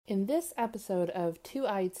In this episode of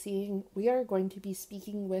Two-Eyed Seeing, we are going to be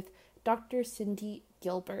speaking with Dr. Cindy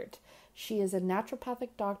Gilbert. She is a naturopathic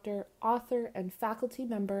doctor, author, and faculty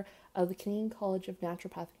member of the Canadian College of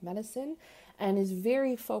Naturopathic Medicine, and is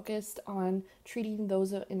very focused on treating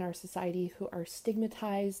those in our society who are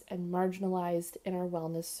stigmatized and marginalized in our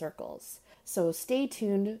wellness circles. So stay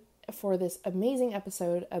tuned for this amazing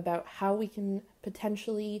episode about how we can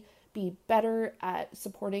potentially be better at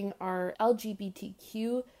supporting our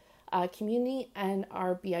LGBTQ community and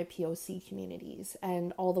our BIPOC communities,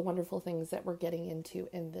 and all the wonderful things that we're getting into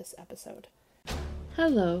in this episode.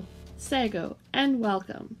 Hello, Sago, and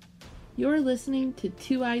welcome. You're listening to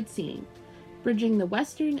Two-Eyed Seeing, bridging the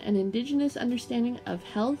Western and Indigenous understanding of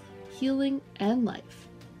health, healing, and life.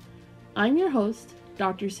 I'm your host,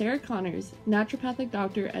 Dr. Sarah Connors, naturopathic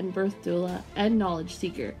doctor and birth doula and knowledge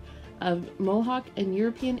seeker of Mohawk and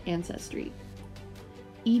European ancestry.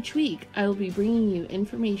 Each week, I will be bringing you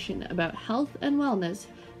information about health and wellness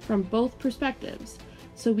from both perspectives,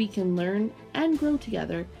 so we can learn and grow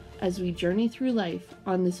together as we journey through life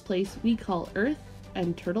on this place we call Earth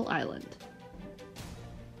and Turtle Island.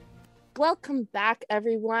 Welcome back,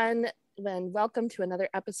 everyone, and welcome to another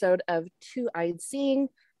episode of Two-Eyed Seeing.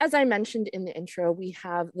 As I mentioned in the intro, we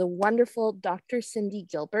have the wonderful Dr. Cindy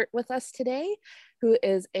Gilbert with us today, who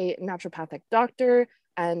is a naturopathic doctor,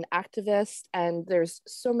 an activist, and there's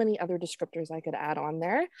so many other descriptors I could add on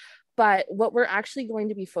there. But what we're actually going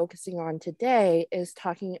to be focusing on today is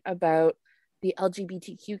talking about the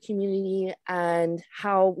LGBTQ community and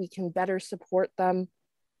how we can better support them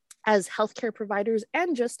as healthcare providers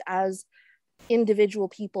and just as individual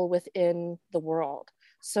people within the world.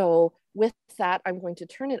 So with that, I'm going to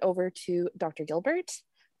turn it over to Dr. Gilbert,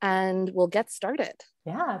 and we'll get started.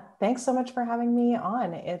 Yeah, thanks so much for having me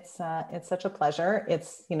on. It's such a pleasure.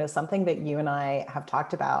 It's, something that you and I have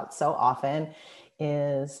talked about so often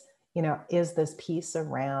is this piece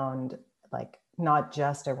around, like, not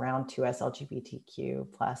just around 2S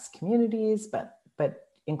LGBTQ plus communities, but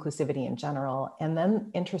inclusivity in general, and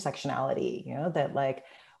then intersectionality, that, like,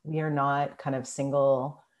 we are not kind of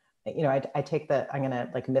single, I take that, I'm going to,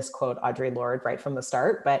 like, misquote Audre Lorde right from the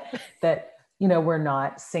start, but that, we're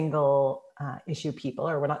not single issue people,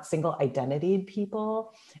 or we're not single identitied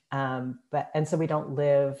people. And so we don't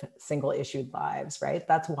live single issued lives, right?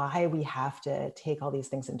 That's why we have to take all these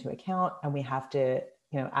things into account. And we have to,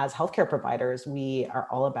 as healthcare providers, we are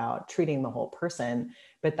all about treating the whole person,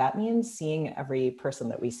 but that means seeing every person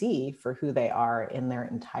that we see for who they are in their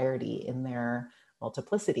entirety, in their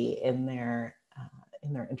multiplicity, in their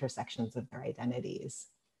intersections of their identities.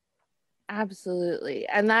 Absolutely.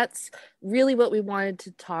 And that's really what we wanted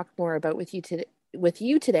to talk more about with you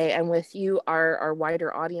today, and with you, our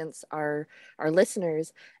wider audience, our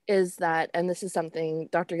listeners, is that, and this is something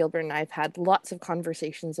Dr. Gilbert and I have had lots of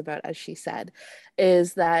conversations about, as she said,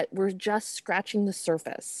 is that we're just scratching the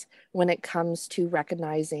surface when it comes to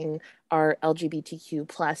recognizing our LGBTQ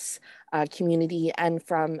plus community, and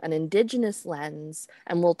from an Indigenous lens,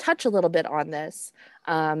 and we'll touch a little bit on this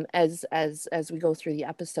as we go through the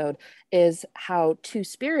episode, is how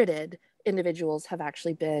two-spirited individuals have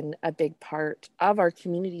actually been a big part of our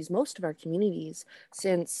communities, most of our communities,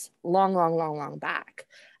 since long back.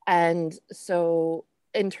 And so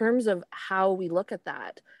in terms of how we look at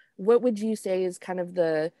that, what would you say is kind of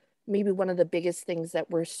maybe one of the biggest things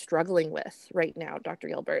that we're struggling with right now, Dr.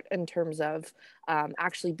 Gilbert, in terms of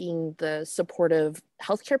actually being the supportive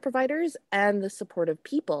healthcare providers and the supportive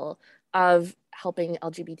people of helping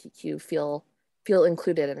LGBTQ feel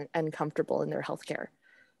included and comfortable in their healthcare?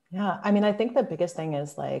 Yeah, I mean, I think the biggest thing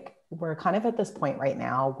is, like, we're kind of at this point right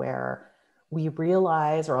now where we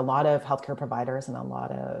realize, or a lot of healthcare providers and a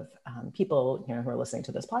lot of people, who are listening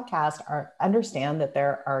to this podcast understand that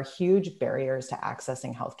there are huge barriers to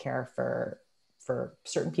accessing healthcare for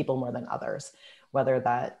certain people more than others, whether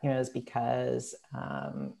that, is because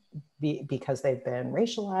they've been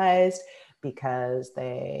racialized, because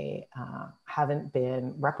they haven't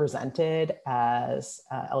been represented as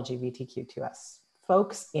LGBTQ2S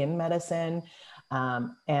folks in medicine,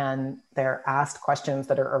 and they're asked questions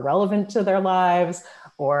that are irrelevant to their lives,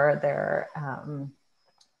 or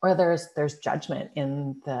there's judgment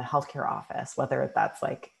in the healthcare office, whether that's,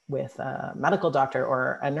 like, with a medical doctor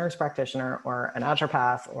or a nurse practitioner or a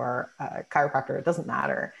naturopath or a chiropractor. It doesn't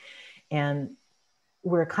matter. And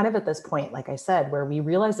we're kind of at this point, like I said, where we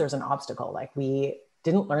realize there's an obstacle. Like, we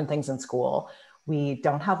didn't learn things in school. We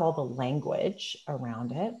don't have all the language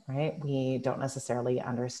around it, right? We don't necessarily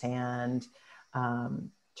understand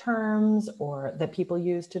terms or that people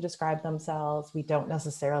use to describe themselves. We don't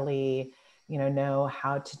necessarily, know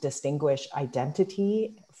how to distinguish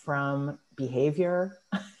identity from behavior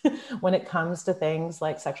when it comes to things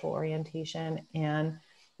like sexual orientation. And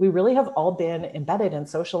we really have all been embedded and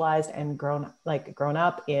socialized and grown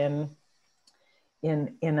up in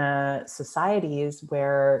societies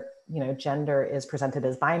where, you know, gender is presented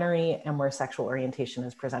as binary and where sexual orientation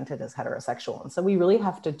is presented as heterosexual. And so we really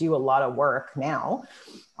have to do a lot of work now,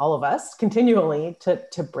 all of us, continually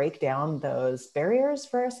to break down those barriers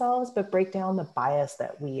for ourselves, but break down the bias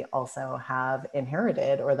that we also have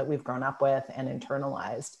inherited or that we've grown up with and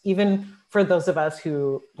internalized, even for those of us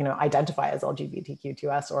who, you know, identify as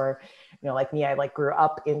LGBTQ2S, or, you know, like me, I grew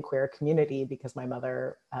up in queer community because my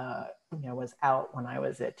mother, you know, was out when I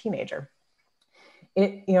was a teenager.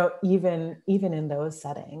 You know, even in those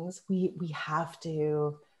settings, we have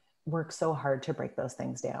to work so hard to break those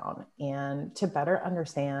things down and to better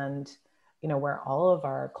understand, you know, where all of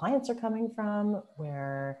our clients are coming from,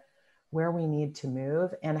 where we need to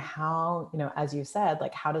move, and how, you know, as you said,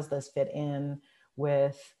 how does this fit in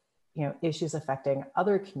with, you know, issues affecting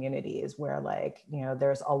other communities where, you know,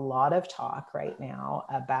 there's a lot of talk right now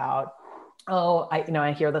about,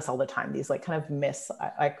 I hear this all the time, these kind of myths.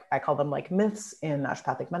 I call them myths in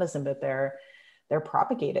naturopathic medicine, but they're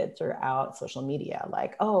propagated throughout social media.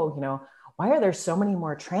 You know, why are there so many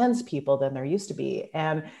more trans people than there used to be?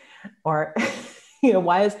 Or, you know,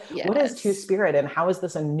 what is Two-Spirit and how is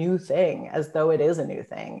this a new thing, as though it is a new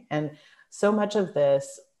thing? And so much of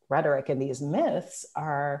this rhetoric and these myths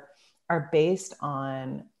are based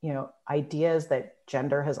on, you know, ideas that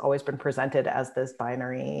gender has always been presented as this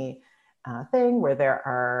binary thing where there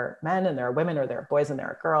are men and there are women, or there are boys and there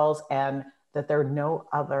are girls, and that there are no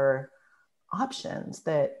other options,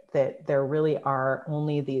 that there really are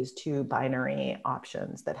only these two binary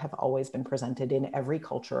options that have always been presented in every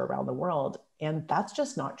culture around the world. And that's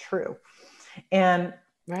just not true. And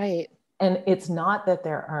right. And it's not that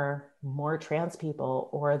there are more trans people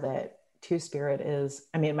or that Two-Spirit is,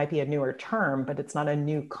 I mean, it might be a newer term, but it's not a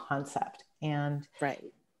new concept. And right.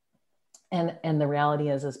 And the reality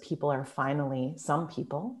is people are finally, some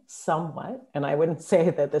people, somewhat, and I wouldn't say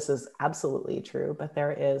that this is absolutely true, but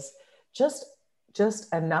there is just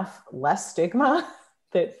enough less stigma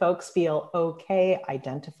that folks feel okay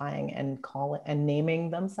identifying and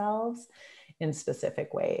naming themselves in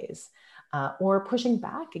specific ways, or pushing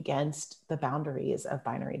back against the boundaries of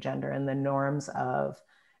binary gender and the norms of,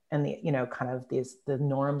 and the, you know, kind of the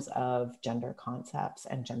norms of gender concepts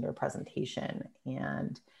and gender presentation.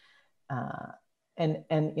 And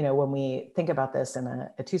you know, when we think about this in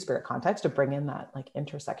a Two-Spirit context, to bring in that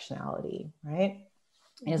intersectionality, right?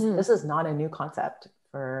 This is not a new concept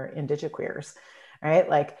for indigiqueers,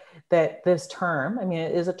 right? That this term, I mean,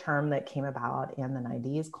 it is a term that came about in the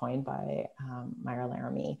 90s, coined by Myra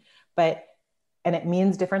Laramie, and it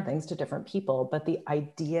means different things to different people. But the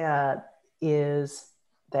idea is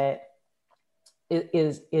that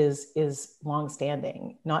is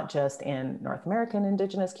longstanding, not just in North American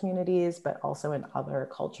Indigenous communities, but also in other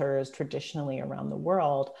cultures traditionally around the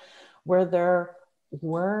world, where there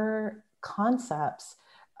were concepts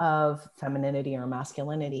of femininity or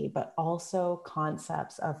masculinity, but also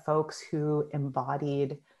concepts of folks who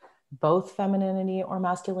embodied both femininity or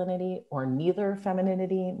masculinity, or neither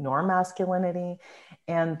femininity nor masculinity,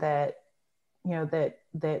 and that, you know,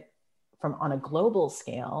 that from on a global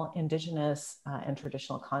scale, Indigenous and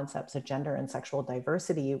traditional concepts of gender and sexual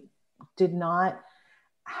diversity did not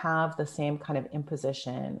have the same kind of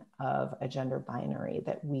imposition of a gender binary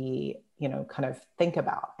that we, you know, kind of think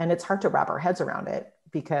about. And it's hard to wrap our heads around it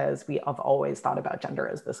because we have always thought about gender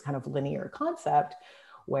as this kind of linear concept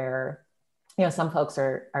where, you know, some folks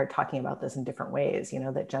are talking about this in different ways, you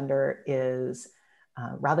know, that gender is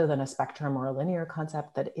rather than a spectrum or a linear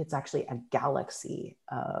concept, that it's actually a galaxy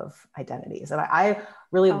of identities. And I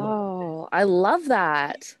really I love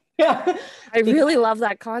that. Yeah. I really love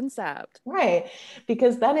that concept. Right.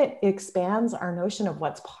 Because then it expands our notion of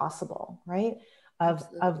what's possible, right? Of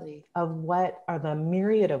what are the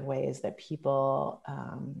myriad of ways that people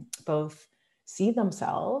both see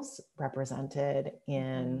themselves represented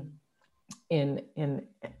in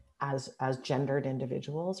as gendered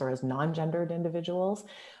individuals or as non-gendered individuals,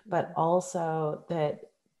 but also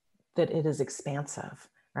that it is expansive,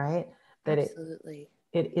 right? That Absolutely.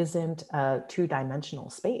 it isn't a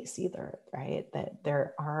two-dimensional space either, right? That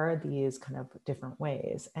there are these kind of different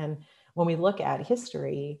ways. And when we look at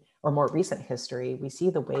history, or more recent history, we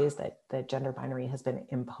see the ways that gender binary has been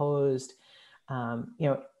imposed, you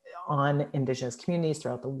know, on Indigenous communities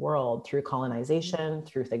throughout the world through colonization,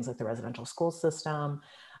 through things like the residential school system.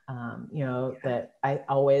 You know, that I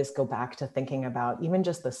always go back to thinking about even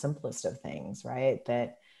just the simplest of things, right?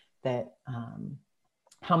 That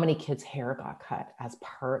how many kids' hair got cut as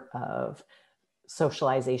part of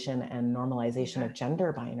socialization and normalization of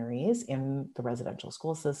gender binaries in the residential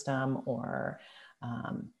school system, or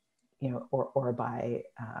or by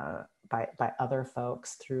other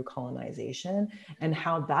folks through colonization, and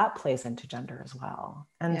how that plays into gender as well.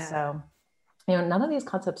 And so, none of these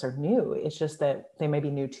concepts are new. It's just that they may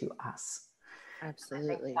be new to us.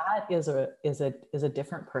 Absolutely. That is a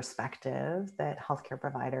different perspective that healthcare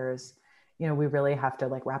providers, we really have to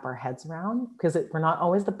like wrap our heads around, because we're not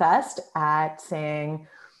always the best at saying,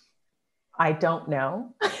 I don't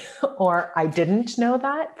know, or I didn't know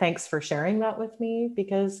that. Thanks for sharing that with me.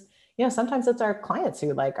 Because, sometimes it's our clients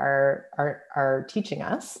who like are teaching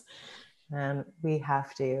us, and we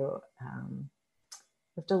have to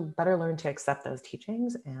better learn to accept those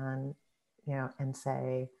teachings, and, and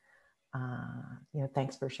say,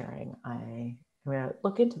 thanks for sharing. I'm going to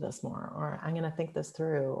look into this more, or I'm going to think this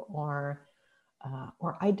through, or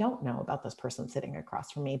I don't know about this person sitting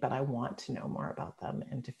across from me, but I want to know more about them,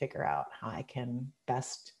 and to figure out how I can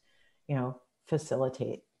best,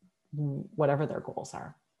 facilitate whatever their goals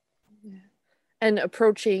are. Yeah. And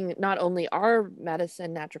approaching not only our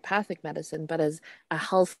medicine, naturopathic medicine, but as a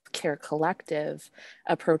healthcare collective,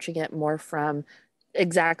 approaching it more from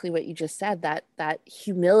exactly what you just said, that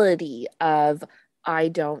humility of, I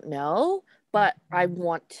don't know, but I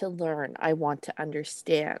want to learn, I want to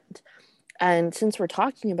understand. And since we're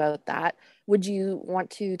talking about that, would you want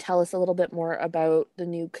to tell us a little bit more about the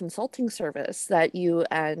new consulting service that you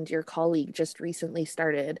and your colleague just recently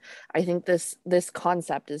started? I think this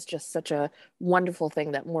concept is just such a wonderful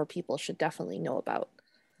thing that more people should definitely know about.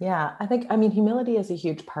 Yeah, humility is a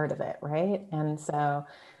huge part of it, right? And so,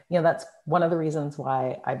 that's one of the reasons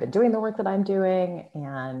why I've been doing the work that I'm doing,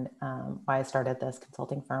 and why I started this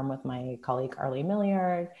consulting firm with my colleague, Arlie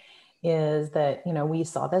Milliard, is that, we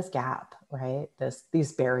saw this gap, right?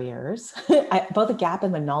 These barriers, both a gap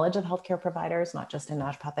in the knowledge of healthcare providers, not just in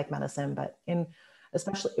naturopathic medicine, but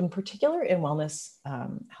especially in particular in wellness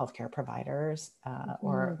healthcare providers,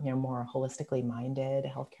 or, more holistically minded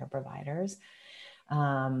healthcare providers,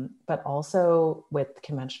 but also with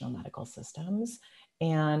conventional medical systems.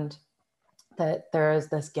 And that there is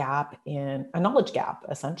this gap, in a knowledge gap,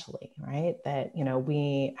 essentially, right? That,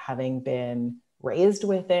 we, having been raised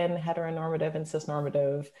within heteronormative and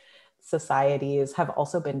cisnormative societies, have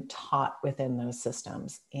also been taught within those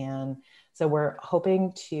systems. And so we're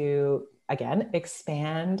hoping to, again,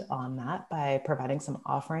 expand on that by providing some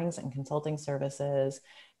offerings and consulting services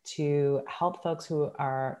to help folks who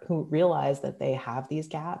realize that they have these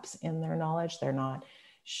gaps in their knowledge. They're not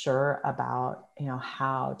sure about,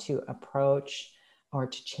 how to approach or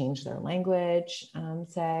to change their language,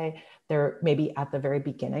 say they're maybe at the very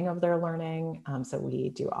beginning of their learning. So we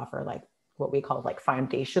do offer like what we call like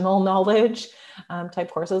foundational knowledge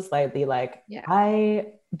type courses, I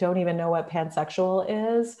don't even know what pansexual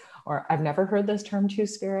is, or I've never heard this term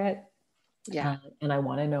two-spirit, and I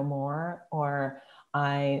want to know more, or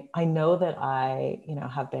I know that I,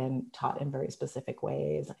 have been taught in very specific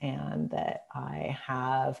ways, and that I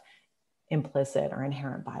have implicit or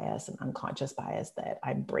inherent bias and unconscious bias that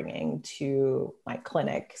I'm bringing to my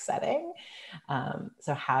clinic setting.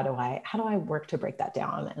 So how do I work to break that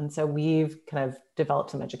down? And so we've kind of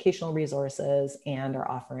developed some educational resources, and are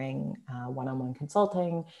offering one-on-one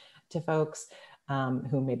consulting to folks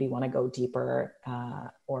who maybe want to go deeper,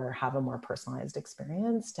 or have a more personalized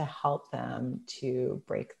experience, to help them to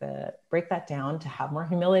break that down, to have more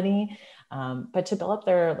humility, but to build up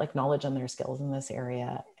their knowledge and their skills in this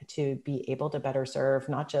area, to be able to better serve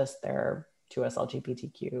not just their 2S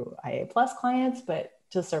LGBTQIA+ clients, but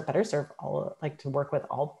to better serve all, to work with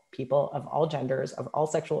all people of all genders, of all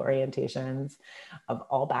sexual orientations, of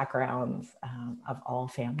all backgrounds, of all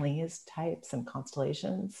families, types, and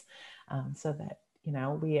constellations. So that,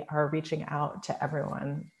 we are reaching out to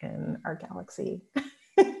everyone in our galaxy.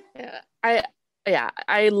 I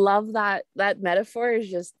love that metaphor is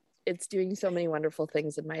just, it's doing so many wonderful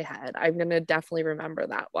things in my head. I'm going to definitely remember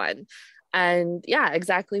that one. And yeah,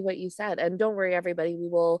 exactly what you said. And don't worry, everybody, we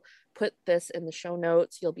will put this in the show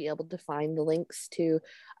notes. You'll be able to find the links to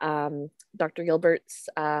Dr. Gilbert's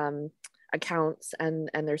accounts and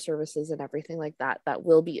their services and everything like that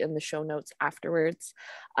will be in the show notes afterwards.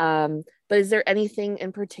 But is there anything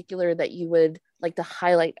in particular that you would like to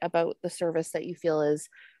highlight about the service that you feel is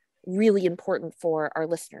really important for our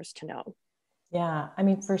listeners to know? Yeah,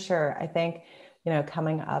 for sure. I think,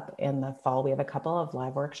 coming up in the fall, we have a couple of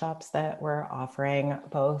live workshops that we're offering,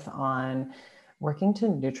 both on working to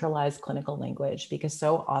neutralize clinical language, because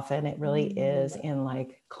so often it really is in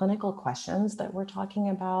clinical questions that we're talking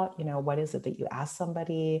about. What is it that you ask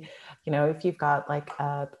somebody? If you've got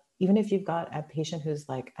even if you've got a patient who's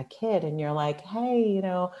like a kid and you're like, hey, you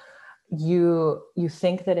know, you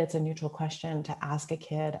think that it's a neutral question to ask a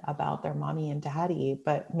kid about their mommy and daddy,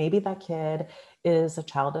 but maybe that kid is a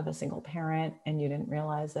child of a single parent and you didn't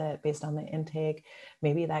realize it based on the intake.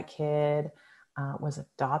 Maybe that kid was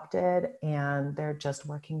adopted and they're just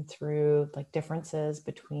working through like differences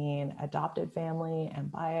between adopted family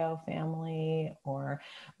and bio family, or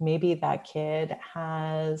maybe that kid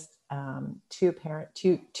has two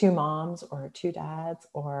moms or two dads,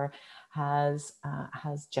 or has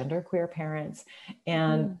genderqueer parents,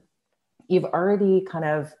 and you've already kind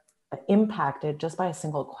of impacted, just by a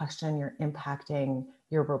single question, you're impacting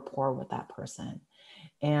your rapport with that person.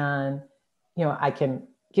 And you know, I can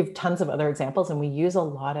give tons of other examples, and we use a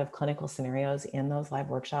lot of clinical scenarios in those live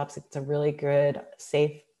workshops. It's a really good,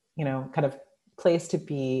 safe, you know, kind of place to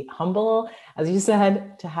be humble, as you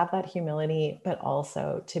said, to have that humility, but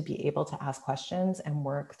also to be able to ask questions and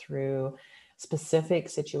work through specific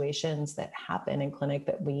situations that happen in clinic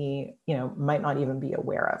that we, you know, might not even be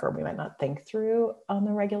aware of, or we might not think through on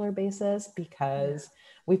a regular basis, because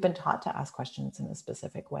we've been taught to ask questions in a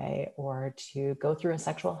specific way, or to go through a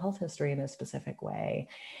sexual health history in a specific way,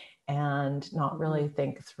 and not really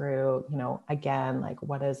think through, you know, again, like,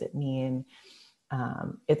 what does it mean?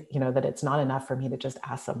 You know, that it's not enough for me to just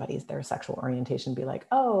ask somebody their sexual orientation, be like,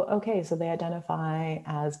 oh, okay, so they identify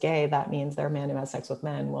as gay, that means they're a man who has sex with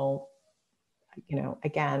men. Well, you know,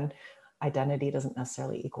 again, identity doesn't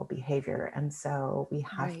necessarily equal behavior. And so we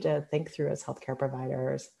have to think through, as healthcare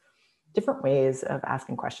providers, different ways of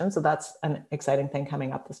asking questions. So that's an exciting thing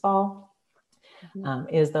coming up this fall.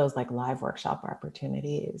 Is those like live workshop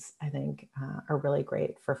opportunities, I think are really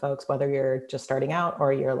great for folks, whether you're just starting out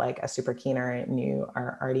or you're like a super keener and you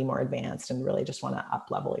are already more advanced and really just want to up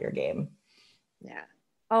level your game. Yeah.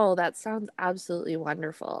 Oh, that sounds absolutely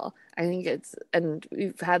wonderful. I think and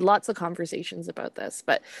we've had lots of conversations about this,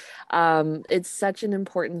 but it's such an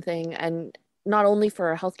important thing. And not only for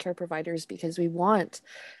our healthcare providers, because we want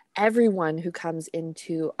everyone who comes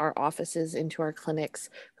into our offices, into our clinics,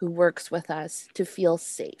 who works with us to feel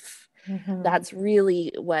safe. That's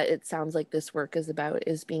really what it sounds like this work is about,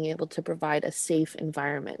 is being able to provide a safe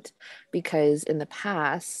environment, because in the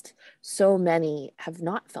past, so many have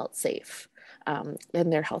not felt safe in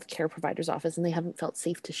their healthcare provider's office, and they haven't felt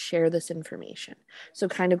safe to share this information. So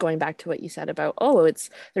kind of going back to what you said about, oh,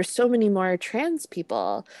 there's so many more trans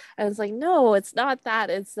people. And it's like, no, it's not that.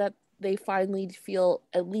 It's that they finally feel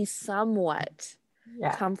at least somewhat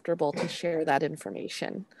comfortable to share that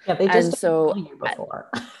information. Yeah, they just didn't tell you before.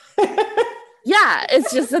 Yeah,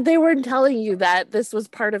 it's just that they weren't telling you that this was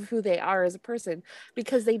part of who they are as a person,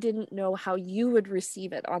 because they didn't know how you would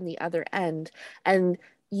receive it on the other end. And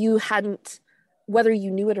you hadn't, whether you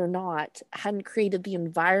knew it or not, hadn't created the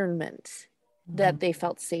environment that they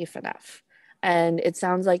felt safe enough. And it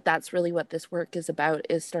sounds like that's really what this work is about,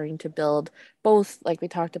 is starting to build both, like we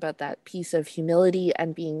talked about, that piece of humility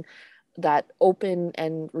and being that open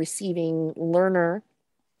and receiving learner,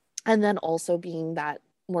 and then also being that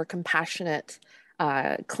more compassionate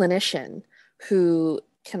clinician who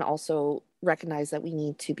can also recognize that we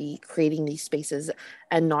need to be creating these spaces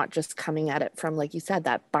and not just coming at it from, like you said,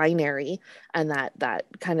 that binary, and that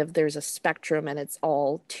kind of, there's a spectrum and it's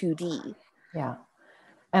all 2D. Yeah.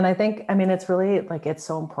 And I think, I mean, it's really like, it's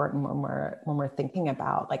so important when we're thinking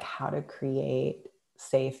about like how to create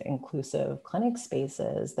safe, inclusive clinic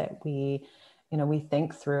spaces, that we, you know, we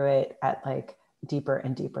think through it at like deeper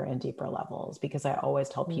and deeper and deeper levels. Because I always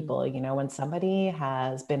tell people, you know, when somebody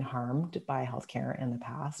has been harmed by healthcare in the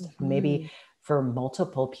past, maybe for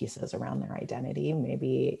multiple pieces around their identity,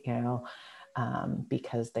 maybe, you know,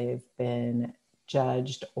 because they've been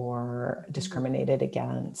judged or discriminated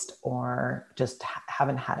against, or just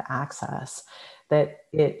haven't had access, that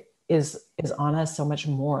it is on us so much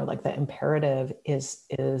more. Like the imperative is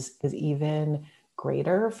even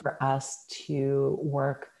greater for us to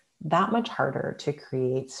work that much harder to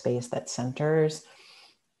create space that centers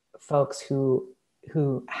folks who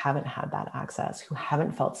haven't had that access, who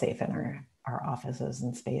haven't felt safe in our offices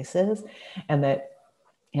and spaces. And that,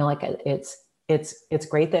 you know, like it's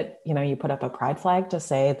great that, you know, you put up a pride flag to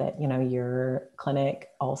say that, you know, your clinic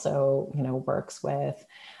also, you know, works with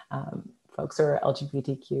folks who are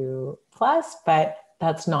LGBTQ plus, but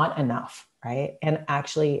that's not enough, right? And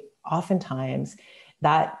actually, oftentimes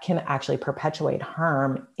that can actually perpetuate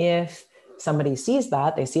harm. If somebody sees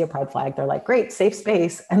that, they see a pride flag, they're like, great, safe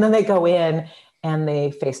space. And then they go in and they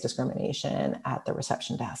face discrimination at the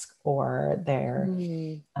reception desk, or they're,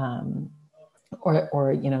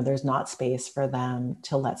 or, you know, there's not space for them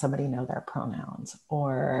to let somebody know their pronouns,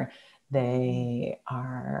 or They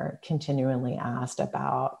are continually asked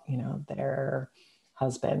about, their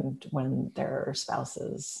husband when their spouse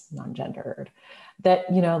is non-gendered.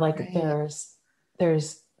 That, like Right.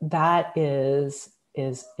 there's that is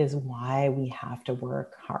why we have to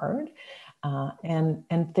work hard,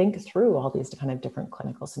 and think through all these kind of different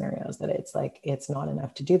clinical scenarios. That it's like, it's not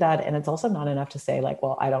enough to do that, and it's also not enough to say like,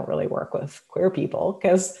 well, I don't really work with queer people,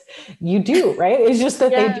 because you do, right? It's just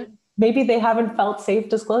that Yeah. maybe they haven't felt safe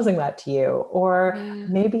disclosing that to you, or Yeah.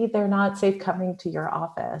 maybe they're not safe coming to your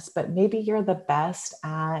office, but maybe you're the best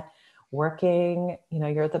at working,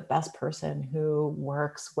 you're the best person who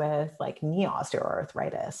works with like knee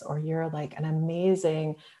osteoarthritis, or you're like an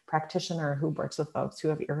amazing practitioner who works with folks who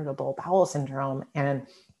have irritable bowel syndrome. And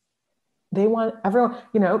they want everyone,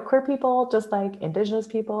 queer people, just like Indigenous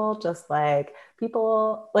people, just like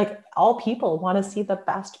people, like all people want to see the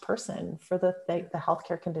best person for the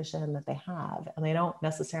healthcare condition that they have. And they don't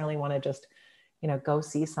necessarily want to just, go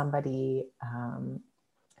see somebody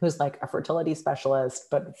who's like a fertility specialist,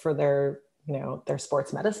 but for their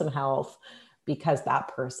sports medicine health, because that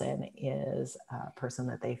person is a person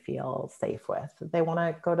that they feel safe with. They want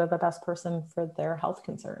to go to the best person for their health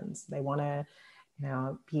concerns. They want to,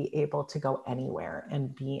 be able to go anywhere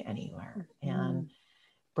and be anywhere. And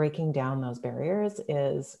breaking down those barriers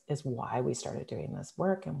is why we started doing this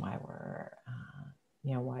work, and why we're,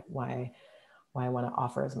 why I want to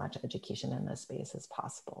offer as much education in this space as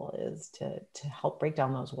possible, is to help break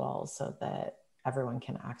down those walls so that everyone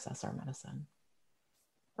can access our medicine.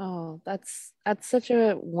 Oh, that's such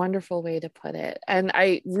a wonderful way to put it. And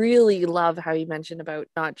I really love how you mentioned about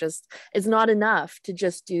not just, it's not enough to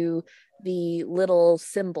just do the little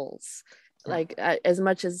symbols. Yeah. Like as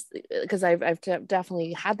much as, because I've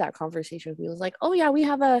definitely had that conversation with people. It's like, oh yeah, we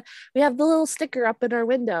have the little sticker up in our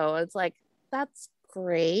window. It's like, that's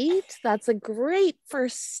great. That's a great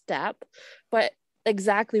first step. But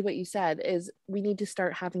exactly what you said is we need to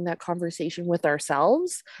start having that conversation with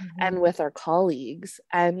ourselves and with our colleagues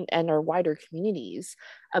and our wider communities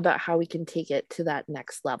about how we can take it to that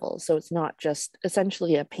next level, so it's not just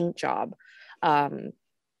essentially a paint job, and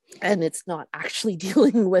it's not actually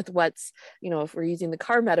dealing with what's, if we're using the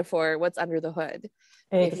car metaphor, what's under the hood.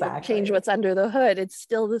 If you don't change Exactly. what's under the hood, it's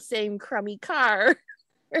still the same crummy car.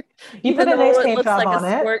 You Even put a though nice it paint looks job like a on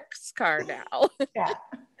it. sports car now. Yeah.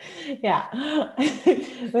 Yeah.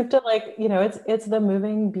 We have to, like, it's the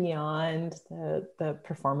moving beyond the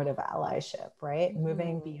performative allyship, right?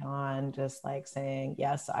 Moving beyond just like saying,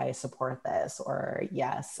 yes, I support this, or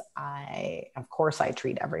yes, of course I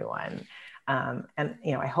treat everyone. And,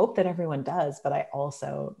 I hope that everyone does, but I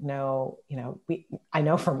also know, I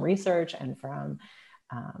know from research and from,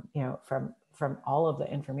 from all of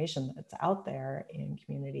the information that's out there in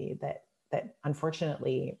community, that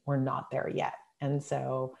unfortunately we're not there yet. And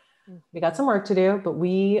so we got some work to do, but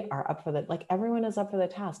we are up for that. Like, everyone is up for the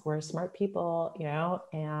task. We're smart people,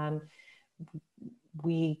 and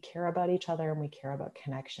we care about each other, and we care about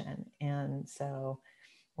connection. And so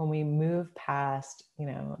when we move past,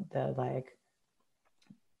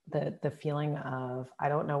 the feeling of, I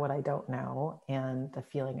don't know what I don't know, and the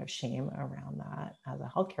feeling of shame around that as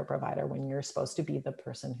a healthcare provider, when you're supposed to be the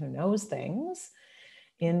person who knows things,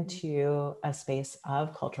 into a space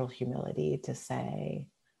of cultural humility to say,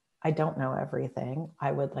 I don't know everything.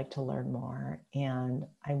 I would like to learn more. And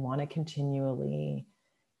I want to continually,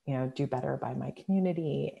 do better by my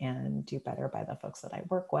community, and do better by the folks that I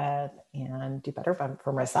work with, and do better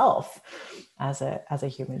for myself as a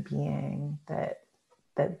human being,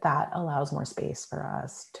 that allows more space for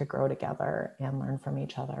us to grow together and learn from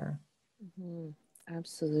each other.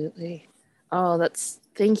 Absolutely. Oh,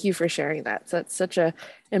 thank you for sharing that. So that's such a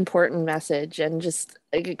important message. And just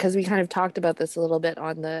because we kind of talked about this a little bit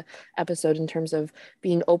on the episode in terms of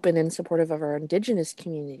being open and supportive of our Indigenous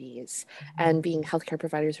communities and being healthcare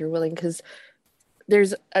providers who are willing, because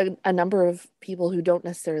there's a number of people who don't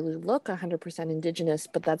necessarily look 100% Indigenous,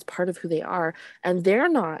 but that's part of who they are. And they're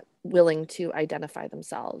not willing to identify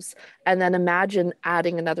themselves. And then imagine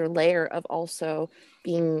adding another layer of also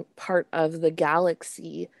being part of the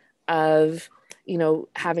galaxy of,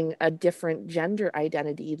 having a different gender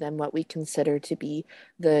identity than what we consider to be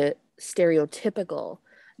the stereotypical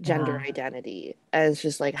gender identity. And it's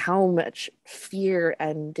just like how much fear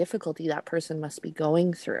and difficulty that person must be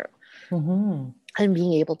going through. And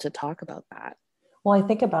being able to talk about that. Well, I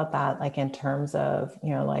think about that, like, in terms of,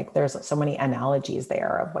 like, there's so many analogies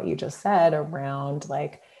there of what you just said around,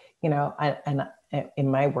 like, and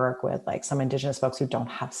in my work with like some Indigenous folks who don't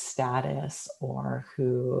have status, or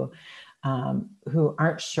who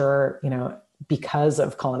aren't sure, because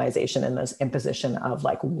of colonization and this imposition of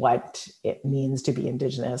like what it means to be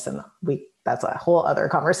Indigenous. And that's a whole other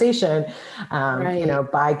conversation, you know,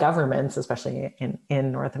 by governments, especially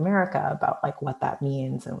in North America, about like what that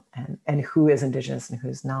means and who is Indigenous and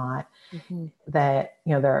who's not. That,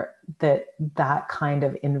 you know, that kind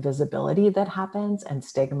of invisibility that happens and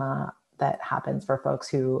stigma that happens for folks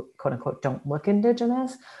who quote unquote don't look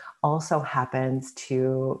Indigenous also happens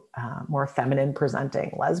to more feminine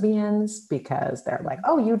presenting lesbians, because they're like,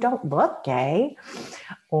 oh, you don't look gay.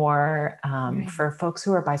 Or for folks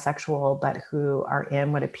who are bisexual, but who are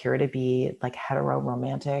in what appear to be like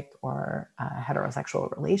heteroromantic or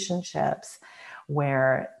heterosexual relationships,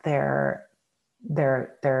 where their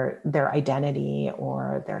identity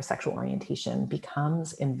or their sexual orientation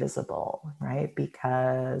becomes invisible, right?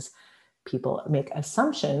 Because people make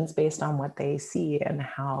assumptions based on what they see and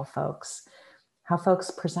how folks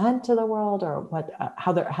present to the world, or what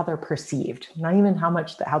how they're perceived. Not even how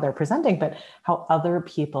they're presenting, but how other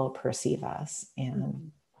people perceive us.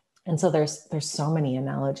 And so there's so many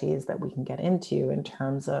analogies that we can get into in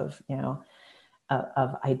terms of, you know,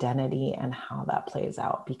 of identity and how that plays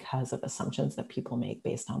out because of assumptions that people make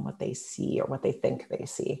based on what they see or what they think they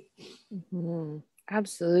see.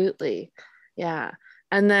 Absolutely. Yeah.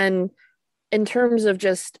 And then in terms of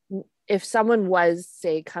just, if someone was,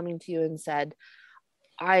 say, coming to you and said,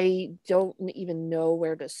 I don't even know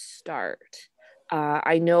where to start.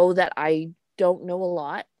 I know that I don't know a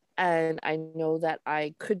lot, and I know that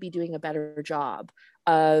I could be doing a better job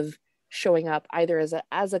of showing up either as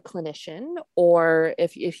a clinician, or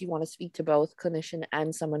if you want to speak to both clinician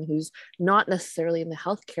and someone who's not necessarily in the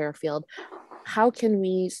healthcare field, how can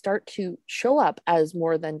we start to show up as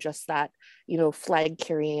more than just that, you know, flag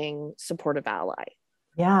carrying supportive ally?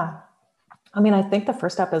 Yeah. I mean, I think the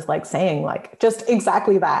first step is like saying like just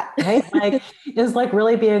exactly that, right? Like is like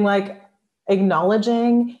really being like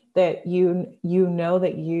acknowledging that you know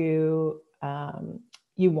that you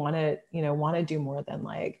want to do more than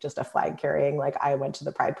like just a flag carrying. Like I went to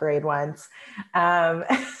the Pride Parade once.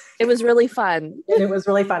 It was really fun. And it was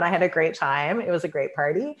really fun. I had a great time. It was a great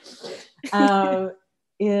party.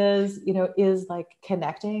 Is like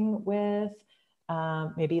connecting with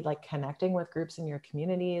maybe like connecting with groups in your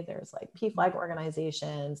community. There's like PFLAG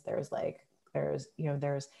organizations. There's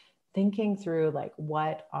thinking through like,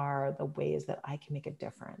 what are the ways that I can make a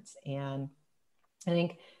difference? And I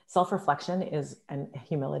think self-reflection and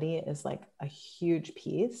humility is like a huge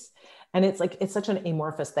piece. And it's like, it's such an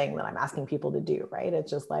amorphous thing that I'm asking people to do, right?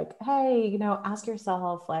 It's just like, hey, you know, ask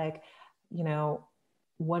yourself like, you know,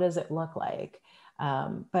 what does it look like?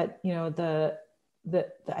 But you know,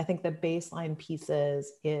 I think the baseline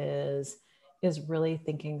pieces is really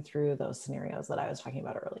thinking through those scenarios that I was talking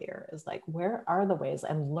about earlier, is like, where are the ways,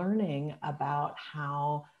 and learning about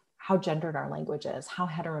how gendered our language is, how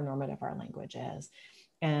heteronormative our language is.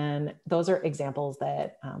 And those are examples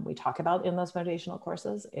that we talk about in those motivational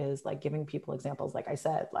courses, is like giving people examples. Like I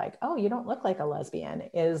said, like, oh, you don't look like a lesbian,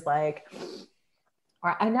 is like,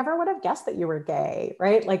 or I never would have guessed that you were gay,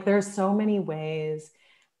 right? Like there's so many ways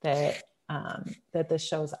that that this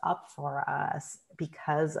shows up for us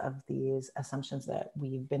because of these assumptions that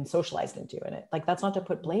we've been socialized into. And it, like, that's not to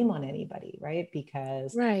put blame on anybody, right?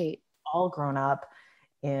 Because all grown up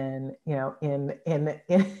in, you know,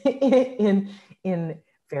 in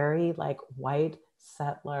very like white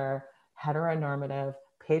settler, heteronormative,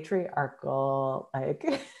 patriarchal,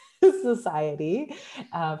 like society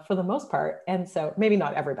for the most part. And so maybe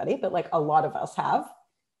not everybody, but like a lot of us have.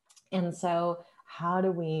 And so how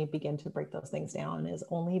do we begin to break those things down is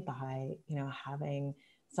only by, you know, having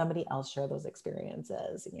somebody else share those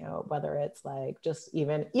experiences, you know, whether it's like just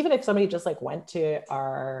even if somebody just like went to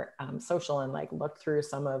our social and like looked through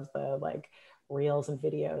some of the like reels and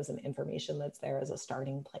videos and information that's there as a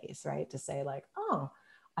starting place, right? To say like, oh,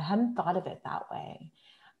 I hadn't thought of it that way.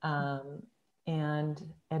 And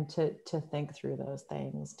to think through those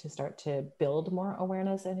things, to start to build more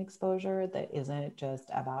awareness and exposure that isn't just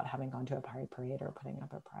about having gone to a pride parade or putting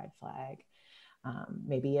up a pride flag.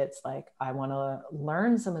 Maybe it's like, I want to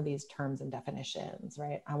learn some of these terms and definitions,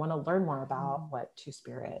 right? I want to learn more about what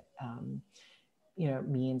Two-Spirit, you know,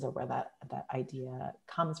 means, or where that idea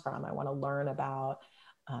comes from. I want to learn about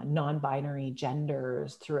non-binary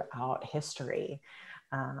genders throughout history.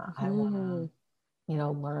 I want to, you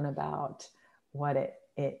know, learn about what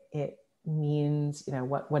it means, you know,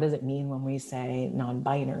 what does it mean when we say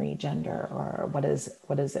non-binary gender, or what does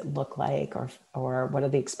it look like, or what are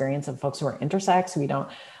the experience of folks who are intersex, who we don't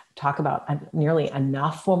talk about nearly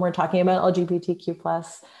enough when we're talking about LGBTQ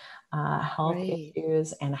plus health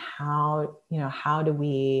issues, and how do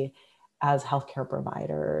we as healthcare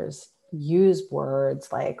providers use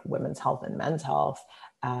words like women's health and men's health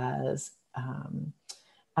as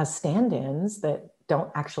stand-ins that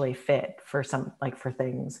don't actually fit for some, like for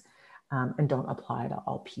things, and don't apply to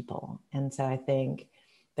all people. And so I think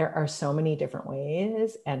there are so many different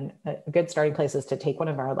ways, and a good starting place is to take one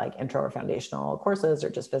of our like intro or foundational courses, or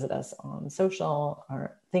just visit us on social,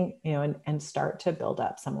 or think, you know, and start to build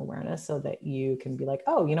up some awareness so that you can be like,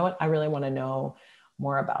 oh, you know what, I really want to know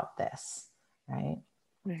more about this, right?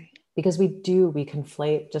 Right. Because we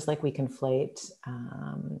conflate, just like we conflate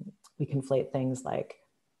things like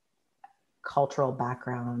cultural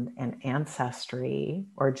background and ancestry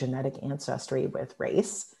or genetic ancestry with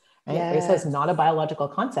race. Right? Yeah. Race is not a biological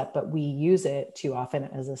concept, but we use it too often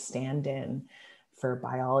as a stand-in for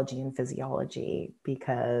biology and physiology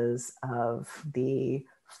because of the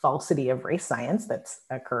falsity of race science that's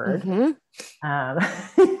occurred.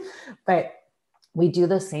 But we do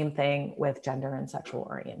the same thing with gender and sexual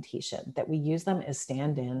orientation, that we use them as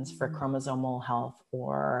stand-ins for chromosomal health,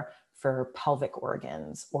 or for pelvic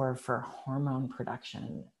organs, or for hormone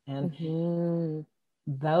production. And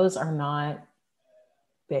those are not,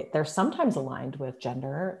 they're sometimes aligned with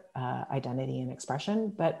gender identity and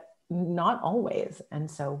expression, but not always.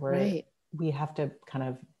 And so we have to kind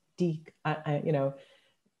of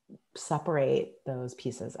separate those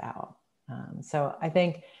pieces out. So I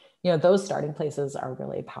think, those starting places are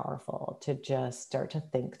really powerful to just start to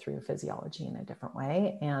think through physiology in a different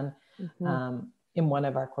way. And in one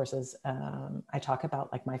of our courses, I talk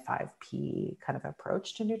about like my 5P kind of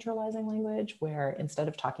approach to neutralizing language, where instead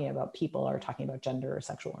of talking about people or talking about gender or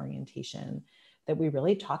sexual orientation, that we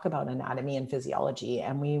really talk about anatomy and physiology,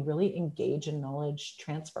 and we really engage in knowledge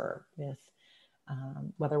transfer with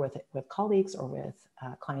whether with colleagues or with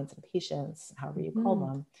clients and patients, however you call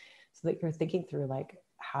them, so that you're thinking through like,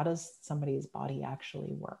 how does somebody's body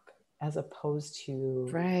actually work, as opposed to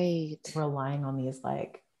relying on these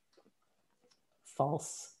like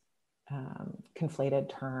false conflated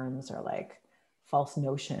terms, or like false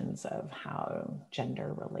notions of how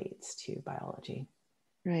gender relates to biology.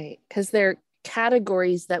 Right, because they're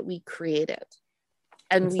categories that we created.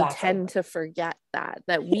 And we tend to forget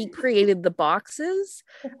that we created the boxes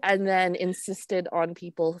and then insisted on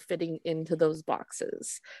people fitting into those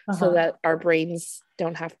boxes so that our brains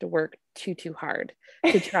don't have to work too hard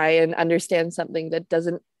to try and understand something that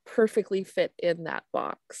doesn't perfectly fit in that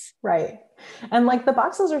box. Right. And like the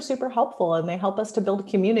boxes are super helpful, and they help us to build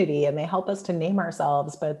community, and they help us to name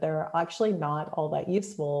ourselves, but they're actually not all that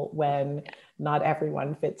useful when not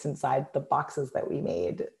everyone fits inside the boxes that we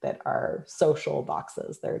made, that are social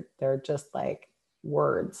boxes. They're just like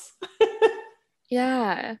words.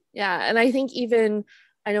 Yeah. And I think even,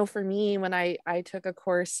 I know for me, when I took a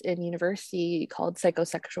course in university called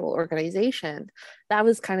psychosexual organization, that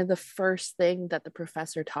was kind of the first thing that the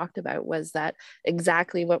professor talked about, was that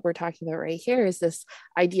exactly what we're talking about right here, is this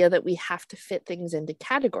idea that we have to fit things into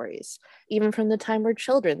categories. Even from the time we're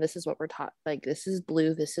children, this is what we're taught. Like, this is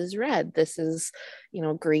blue, this is red, this is,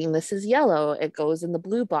 green, this is yellow. It goes in the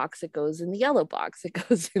blue box, it goes in the yellow box, it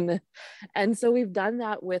goes in the... And so we've done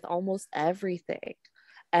that with almost everything.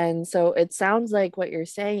 And so it sounds like what you're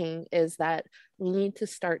saying is that we need to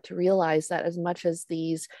start to realize that as much as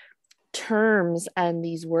these terms and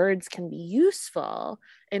these words can be useful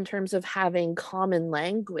in terms of having common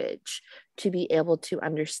language to be able to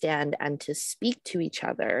understand and to speak to each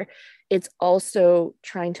other, it's also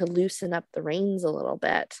trying to loosen up the reins a little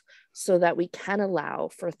bit so that we can allow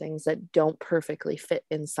for things that don't perfectly fit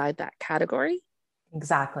inside that category.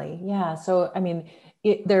 Exactly. Yeah. So, I mean,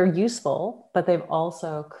 they're useful, but they've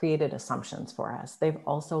also created assumptions for us. They've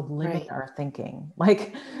also limited our thinking,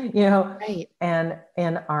 like, and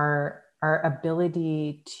our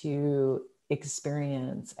ability to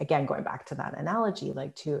experience, again, going back to that analogy,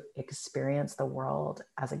 like to experience the world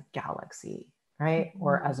as a galaxy, right?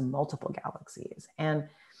 Or as multiple galaxies, and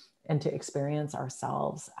to experience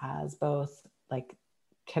ourselves as both like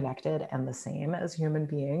connected and the same as human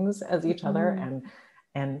beings as each other,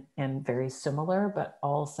 and very similar, but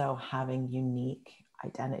also having unique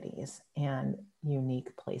identities and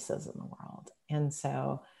unique places in the world. And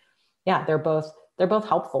so, yeah, they're both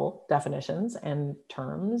helpful definitions and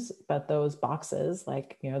terms, but those boxes,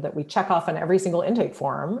 like, that we check off on every single intake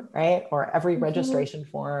form, right? Or every registration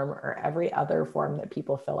form, or every other form that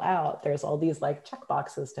people fill out, there's all these like check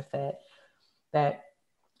boxes to fit, that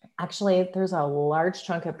actually there's a large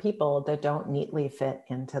chunk of people that don't neatly fit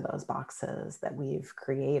into those boxes that we've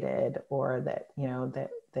created, or that,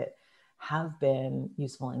 that have been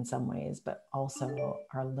useful in some ways, but also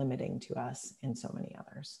are limiting to us in so many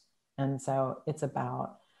others. And so it's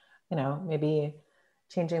about, maybe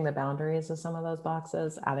changing the boundaries of some of those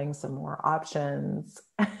boxes, adding some more options,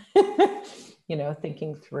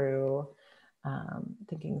 thinking through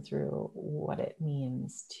what it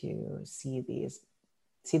means to see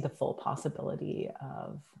the full possibility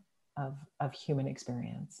of human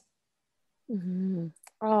experience. Mm-hmm.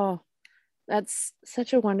 Oh, that's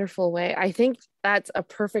such a wonderful way. I think that's a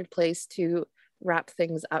perfect place to wrap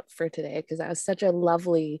things up for today, because that was such a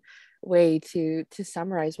lovely way to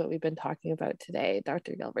summarize what we've been talking about today.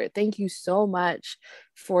 Dr. Gilbert, thank you so much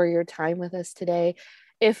for your time with us today.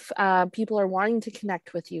 If people are wanting to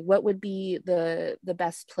connect with you, what would be the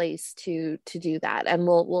best place to do that? And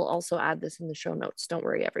we'll also add this in the show notes. Don't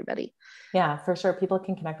worry, everybody. Yeah, for sure. People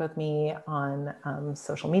can connect with me on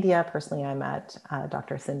social media. Personally, I'm at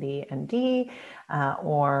Dr. Cindy ND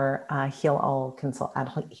or Heal All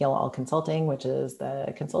Consulting, which is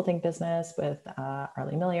the consulting business with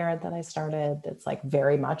Arlie Milliard that I started. It's like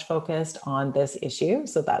very much focused on this issue.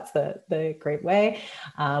 So that's the great way.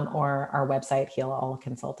 Or our website,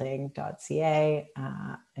 healallconsulting.ca.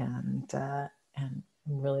 And I'm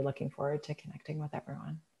really looking forward to connecting with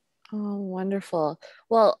everyone. Oh, wonderful.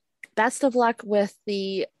 Well, best of luck with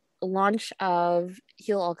the launch of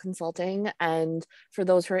Heal All Consulting. And for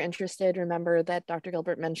those who are interested, remember that Dr.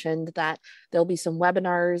 Gilbert mentioned that there'll be some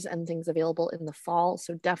webinars and things available in the fall.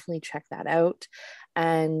 So definitely check that out.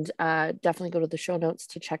 And definitely go to the show notes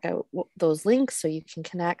to check out those links so you can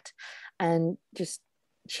connect. And just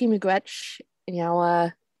Chi-miigwech,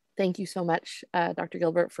 Nyawa. Thank you so much, Dr.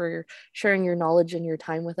 Gilbert, for sharing your knowledge and your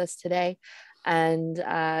time with us today. And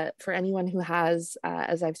for anyone who has,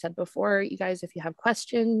 as I've said before, you guys, if you have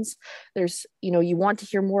questions, you want to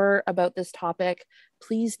hear more about this topic,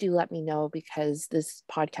 please do let me know, because this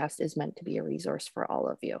podcast is meant to be a resource for all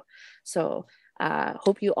of you. So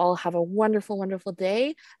hope you all have a wonderful, wonderful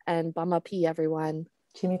day, and Bamapi, everyone.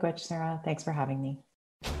 Chi-miigwech, Sarah. Thanks for having me.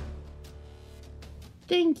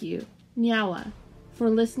 Thank you, Nyawa, for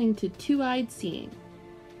listening to Two-Eyed Seeing.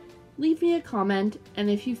 Leave me a comment, and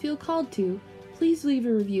if you feel called to, please leave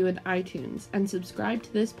a review in iTunes and subscribe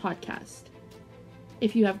to this podcast.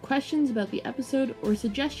 If you have questions about the episode or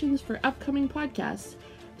suggestions for upcoming podcasts,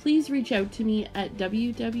 please reach out to me at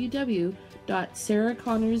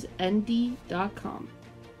www.sarahconnorsnd.com.